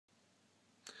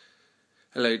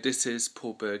Hello, this is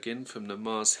Paul Bergin from the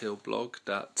Mars Hill blog.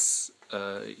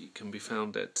 You can be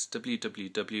found at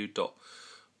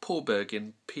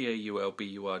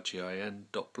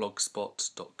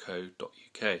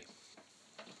www.paulbergin.blogspot.co.uk.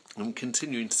 I'm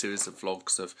continuing a series of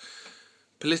vlogs of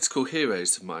political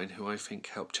heroes of mine who I think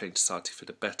helped change society for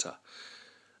the better.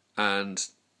 And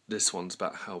this one's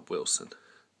about Hal Wilson.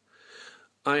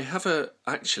 I have a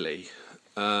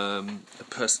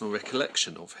personal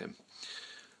recollection of him.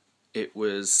 It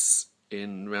was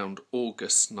in around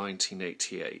August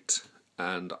 1988,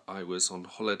 and I was on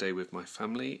holiday with my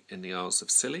family in the Isles of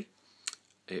Scilly.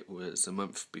 It was a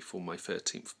month before my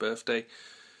 13th birthday,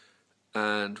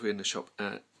 and we're in a shop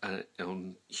on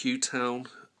Hewtown,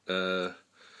 on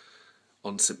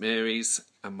St Mary's,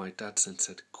 and my dad then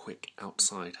said, "Quick,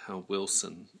 outside, Hal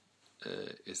Wilson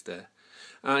is there."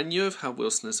 And I knew of Hal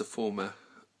Wilson as a former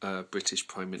British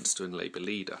Prime Minister and Labour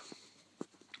leader.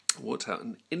 I walked out,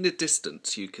 and in the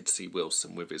distance you could see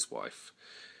Wilson with his wife.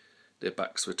 Their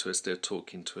backs were to us, they were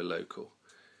talking to a local.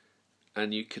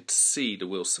 And you could see the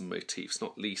Wilson motifs,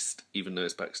 not least, even though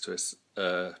his back's to us,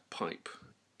 pipe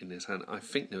in his hand. I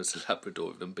think there was a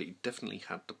Labrador with them, but he definitely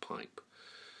had the pipe.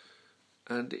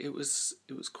 And it was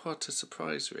quite a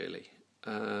surprise, really.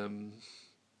 And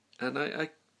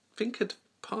I think I'd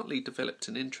partly developed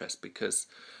an interest because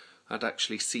I'd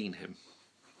actually seen him.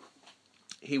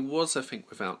 He was, I think,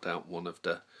 without doubt, one of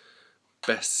the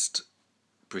best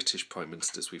British Prime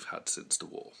Ministers we've had since the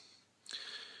war.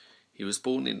 He was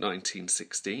born in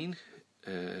 1916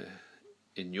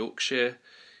 in Yorkshire.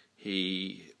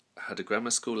 He had a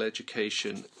grammar school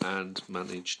education and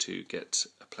managed to get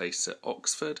a place at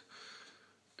Oxford.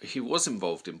 He was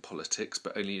involved in politics,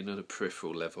 but only on a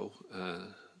peripheral level. I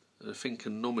think a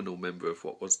nominal member of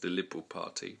what was the Liberal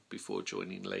Party before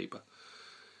joining Labour.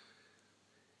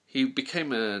 He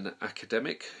became an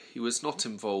academic. He was not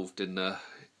involved in the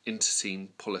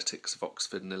interscene politics of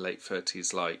Oxford in the late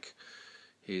 30s like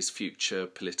his future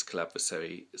political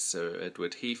adversary Sir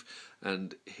Edward Heath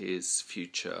and his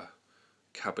future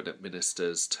cabinet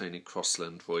ministers Tony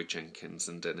Crosland, Roy Jenkins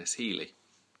and Denis Healey.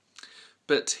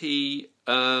 But he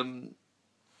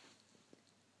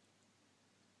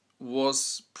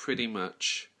was pretty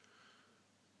much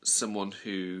someone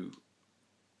who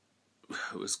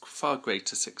was far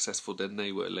greater successful than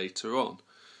they were later on.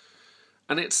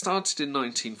 And it started in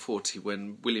 1940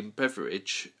 when William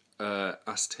Beveridge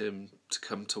asked him to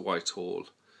come to Whitehall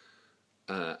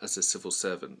as a civil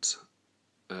servant.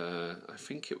 I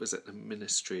think it was at the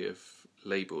Ministry of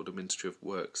Labour or the Ministry of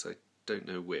Works, I don't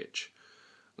know which.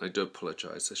 I do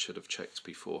apologise, I should have checked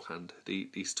beforehand.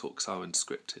 These talks are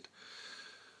unscripted.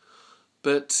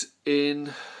 But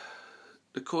in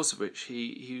the course of which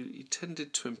he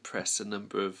tended to impress a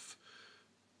number of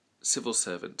civil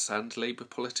servants and Labour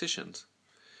politicians.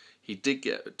 He did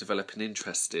develop an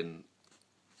interest in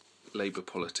Labour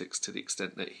politics to the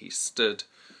extent that he stood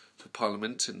for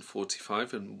Parliament in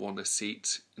 1945 and won a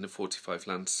seat in a 1945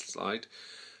 landslide,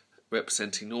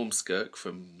 representing Ormskirk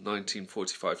from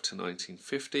 1945 to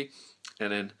 1950,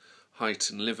 and then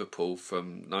Huyton Liverpool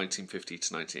from 1950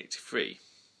 to 1983.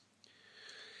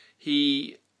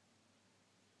 He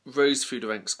rose through the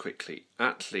ranks quickly.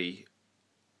 Attlee,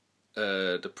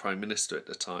 the Prime Minister at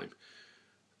the time,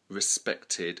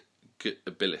 respected good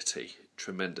ability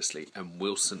tremendously, and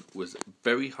Wilson was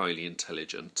very highly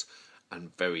intelligent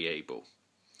and very able.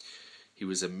 He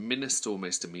was a minister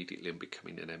almost immediately and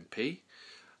becoming an MP,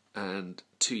 and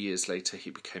 2 years later he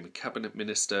became a cabinet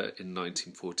minister in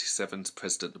 1947 as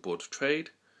President of the Board of Trade.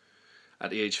 At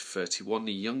the age of 31,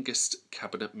 the youngest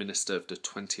cabinet minister of the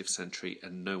 20th century,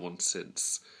 and no one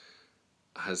since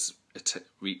has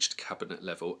reached cabinet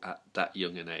level at that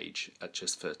young an age, at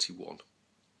just 31.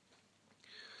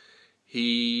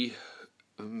 He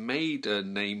made a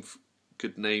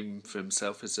good name for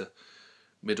himself as a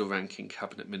middle-ranking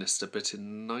cabinet minister, but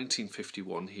in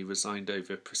 1951 he resigned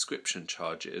over prescription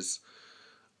charges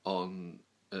on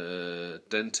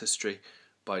dentistry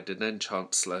by the then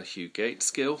Chancellor Hugh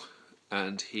Gaitskell,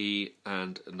 and he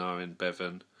and Aneurin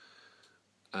Bevan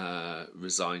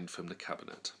resigned from the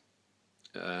cabinet.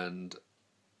 And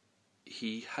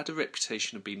he had a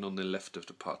reputation of being on the left of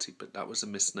the party, but that was a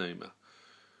misnomer.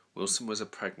 Wilson was a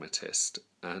pragmatist,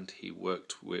 and he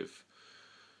worked with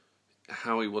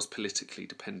how he was politically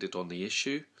depended on the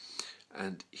issue,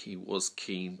 and he was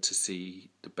keen to see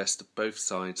the best of both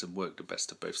sides and work the best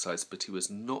of both sides, but he was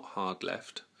not hard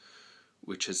left,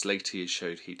 which as later years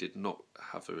showed he did not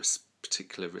have a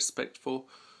particular respect for,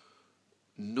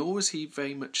 nor was he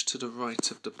very much to the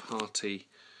right of the party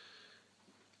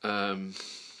in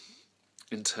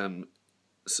terms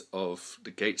of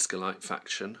the Gaitskellite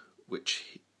faction,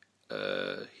 which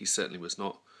he certainly was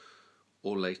not.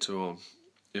 Or later on,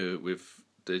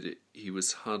 he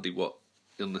was hardly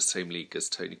in the same league as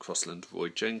Tony Crosland, Roy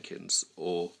Jenkins,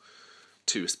 or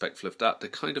too respectful of that. The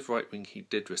kind of right wing he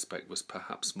did respect was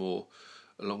perhaps more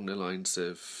along the lines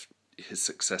of his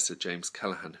successor James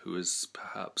Callaghan, who was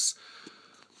perhaps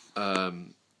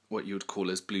what you would call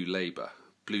as blue Labour,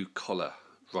 blue collar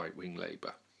right wing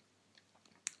Labour.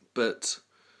 But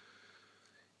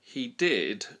he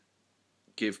did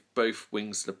give both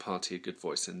wings of the party a good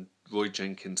voice, and Roy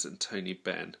Jenkins and Tony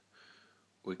Benn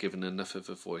were given enough of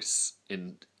a voice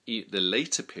in the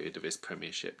later period of his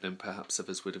premiership than perhaps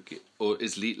others would have or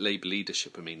his Labour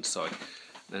leadership,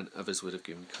 than others would have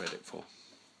given credit for.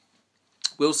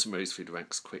 Wilson rose through the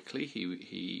ranks quickly.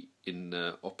 He in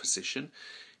opposition,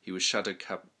 he was Shadow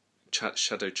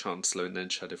Chancellor and then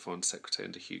Shadow Foreign Secretary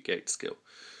under Hugh Gaitskell.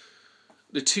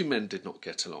 The two men did not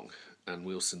get along, and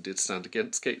Wilson did stand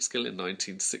against Gaitskell in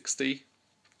 1960,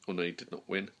 although he did not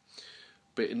win.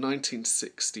 But in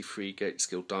 1963,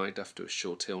 Gaitskell died after a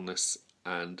short illness,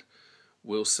 and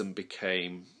Wilson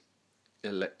became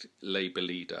elected Labour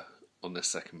leader on the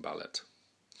second ballot.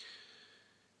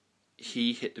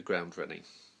 He hit the ground running.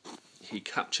 He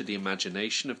captured the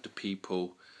imagination of the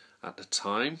people at the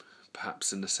time,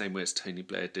 perhaps in the same way as Tony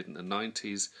Blair did in the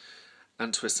 90s,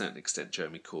 and to a certain extent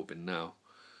Jeremy Corbyn now.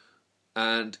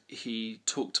 And he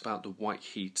talked about the white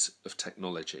heat of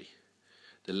technology.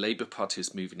 The Labour Party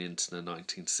was moving into the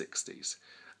 1960s,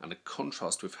 and a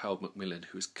contrast with Harold Macmillan,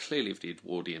 who was clearly of the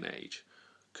Edwardian age,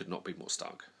 could not be more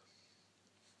stark.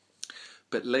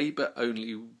 But Labour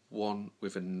only won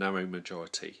with a narrow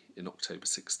majority in October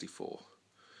 64.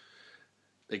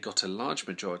 They got a large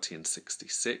majority in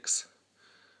 66,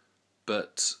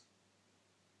 but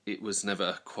it was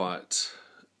never quite...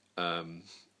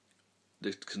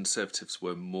 the Conservatives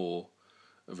were more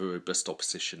of a robust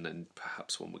opposition than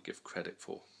perhaps one would give credit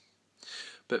for.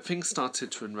 But things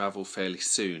started to unravel fairly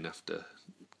soon after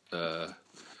the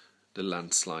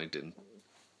landslide in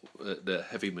the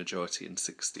heavy majority in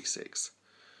 66.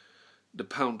 The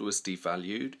pound was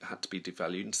devalued, had to be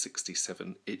devalued in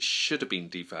 67. It should have been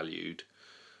devalued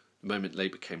the moment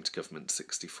Labour came to government in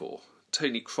 64.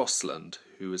 Tony Crosland,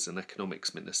 who was an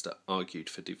economics minister, argued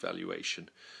for devaluation.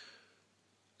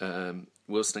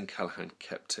 Wilson and Callaghan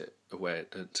kept it away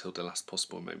until the last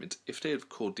possible moment. If they had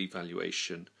called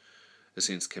devaluation as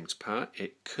soon as it came to power,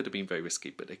 it could have been very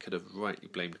risky, but they could have rightly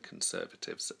blamed the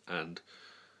Conservatives and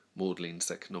Magdalen's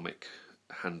economic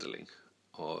handling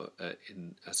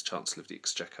as Chancellor of the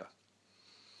Exchequer.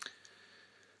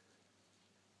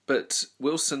 But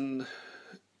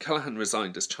Callaghan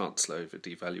resigned as Chancellor over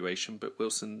devaluation, but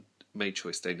Wilson made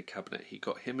choice to stay in the cabinet. He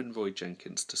got him and Roy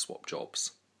Jenkins to swap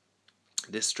jobs.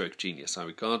 This stroke genius, I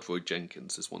regard Roy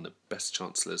Jenkins as one of the best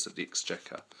Chancellors of the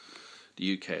Exchequer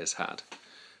the UK has had.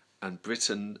 And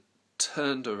Britain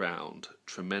turned around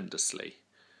tremendously.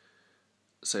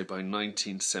 So by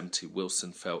 1970,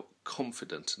 Wilson felt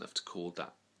confident enough to call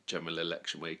that general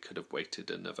election where he could have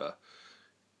waited another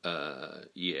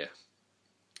year.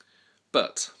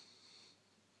 But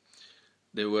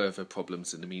there were other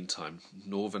problems in the meantime.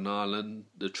 Northern Ireland,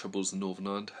 the troubles in Northern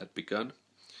Ireland had begun.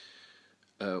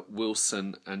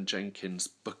 Wilson and Jenkins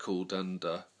buckled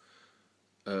under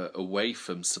away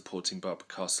from supporting Barbara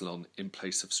Castle in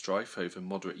place of strife over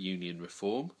moderate union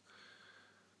reform,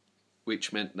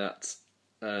 which meant that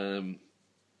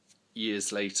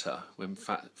years later, when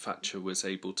Thatcher was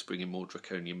able to bring in more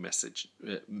draconian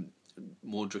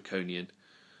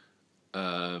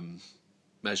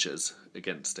measures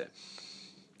against it.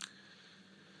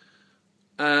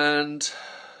 And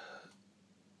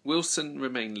Wilson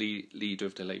remained leader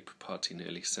of the Labour Party in the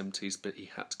early 70s, but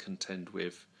he had to contend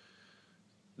with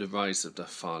the rise of the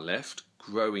far left,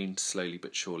 growing slowly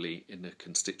but surely in the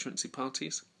constituency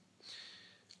parties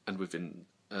and within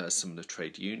some of the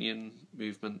trade union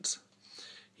movements.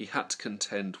 He had to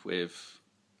contend with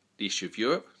the issue of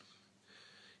Europe.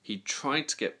 He tried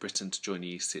to get Britain to join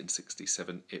the EC in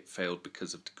 67. It failed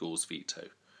because of de Gaulle's veto.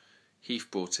 Heath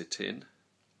brought it in,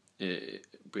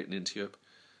 Britain into Europe.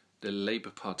 The Labour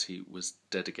Party was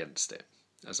dead against it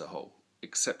as a whole,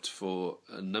 except for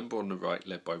a number on the right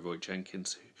led by Roy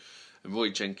Jenkins, and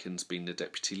Roy Jenkins, being the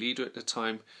deputy leader at the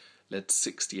time, led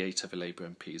 68 other Labour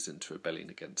MPs into rebellion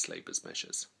against Labour's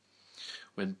measures.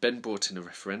 When Benn brought in a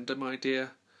referendum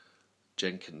idea,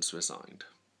 Jenkins resigned,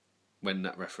 when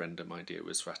that referendum idea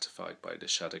was ratified by the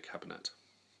Shadow Cabinet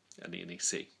and the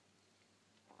NEC.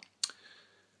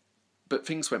 But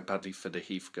things went badly for the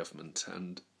Heath government,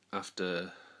 and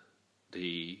after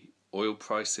the oil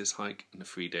prices hike and a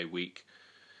 3-day week,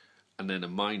 and then a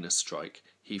miners' strike,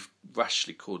 he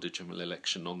rashly called a general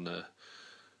election on the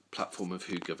platform of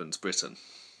Who Governs Britain.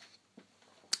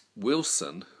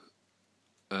 Wilson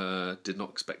did not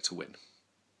expect to win.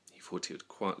 He thought he would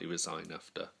quietly resign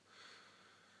after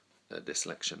this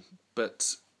election.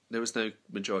 But there was no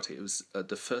majority. It was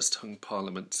the first hung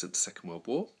parliament since the Second World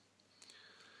War.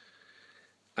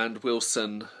 And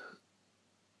Wilson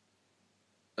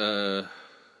had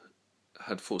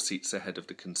 4 seats ahead of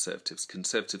the Conservatives.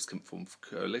 Conservatives couldn't form a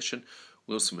coalition.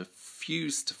 Wilson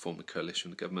refused to form a coalition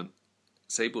with the government,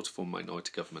 was able to form a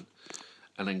minority government,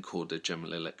 and then called a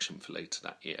general election for later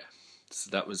that year. So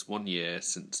that was 1 year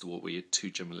since the war. We had 2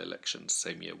 general elections,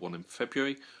 same year, one in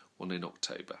February, one in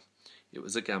October. It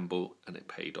was a gamble and it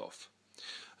paid off.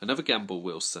 Another gamble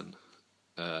Wilson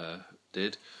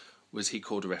did was he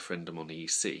called a referendum on the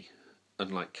EC.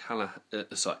 Unlike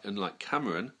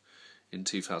Cameron in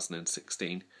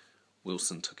 2016,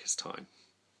 Wilson took his time.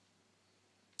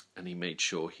 And he made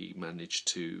sure he managed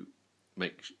to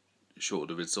make sure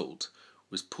the result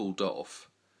was pulled off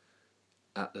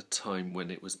at the time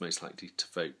when it was most likely to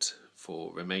vote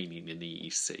for remaining in the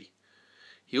EC.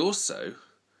 He also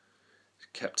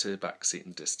kept a backseat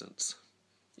and distance.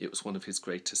 It was one of his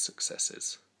greatest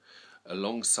successes,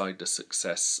 alongside the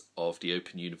success of the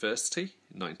Open University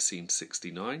in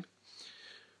 1969,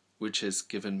 which has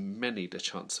given many the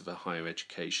chance of a higher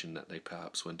education that they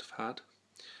perhaps wouldn't have had,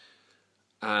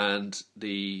 and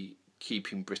the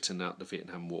keeping Britain out of the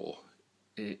Vietnam War,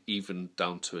 even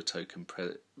down to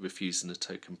refusing a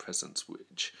token presence,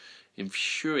 which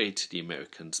infuriated the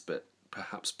Americans, but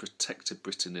perhaps protected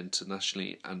Britain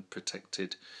internationally and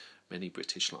protected many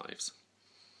British lives.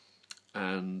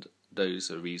 And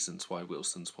those are reasons why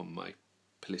Wilson's one of my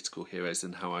political heroes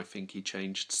and how I think he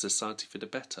changed society for the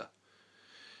better.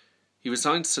 He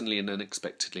resigned suddenly and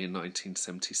unexpectedly in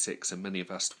 1976, and many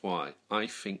have asked why. I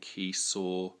think he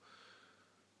saw...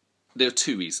 There are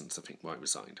 2 reasons, I think, why he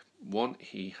resigned. One,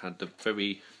 he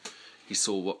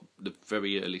saw what the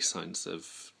very early signs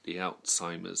of the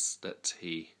Alzheimer's that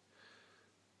he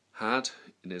had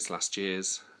in his last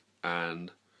years,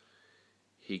 and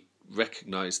he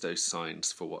recognised those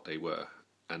signs for what they were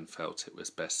and felt it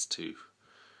was best to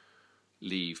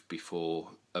leave before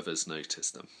others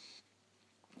noticed them.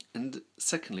 And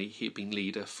secondly, he had been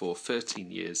leader for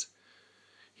 13 years.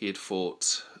 He had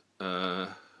fought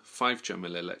 5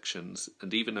 general elections,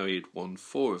 and even though he had won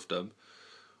 4 of them,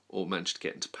 or managed to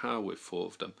get into power with 4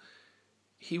 of them,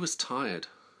 he was tired.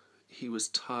 He was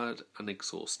tired and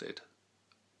exhausted.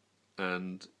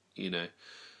 And,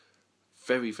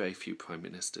 very, very few prime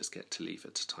ministers get to leave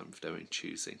at a time of their own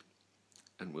choosing,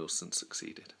 and Wilson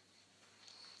succeeded.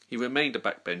 He remained a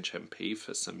backbench MP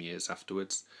for some years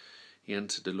afterwards. He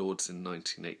entered the Lords in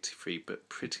 1983, but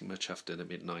pretty much after the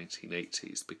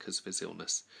mid-1980s, because of his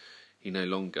illness, he was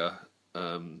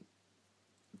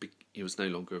no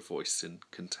longer a voice in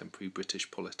contemporary British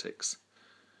politics.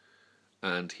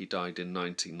 And he died in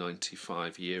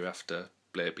 1995, a year after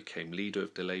Blair became leader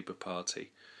of the Labour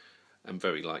Party, and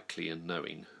very likely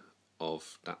unknowing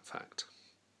of that fact.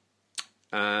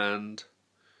 And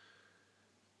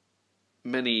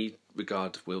many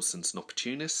regard Wilson as an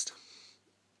opportunist.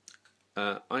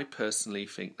 I personally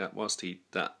think that whilst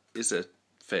that is a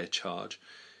fair charge,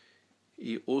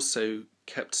 he also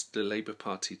kept the Labour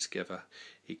Party together.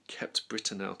 He kept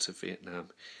Britain out of Vietnam.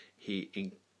 He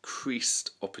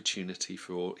increased opportunity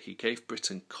for all. He gave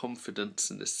Britain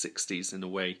confidence in the 60s in a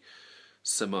way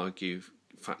some argue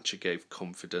Thatcher gave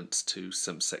confidence to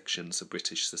some sections of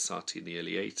British society in the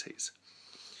early 80s.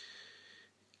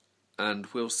 And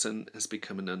Wilson has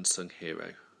become an unsung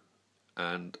hero.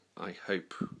 And I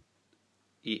hope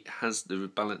the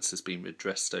balance has been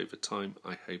redressed over time.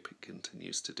 I hope it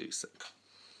continues to do so.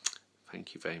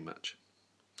 Thank you very much.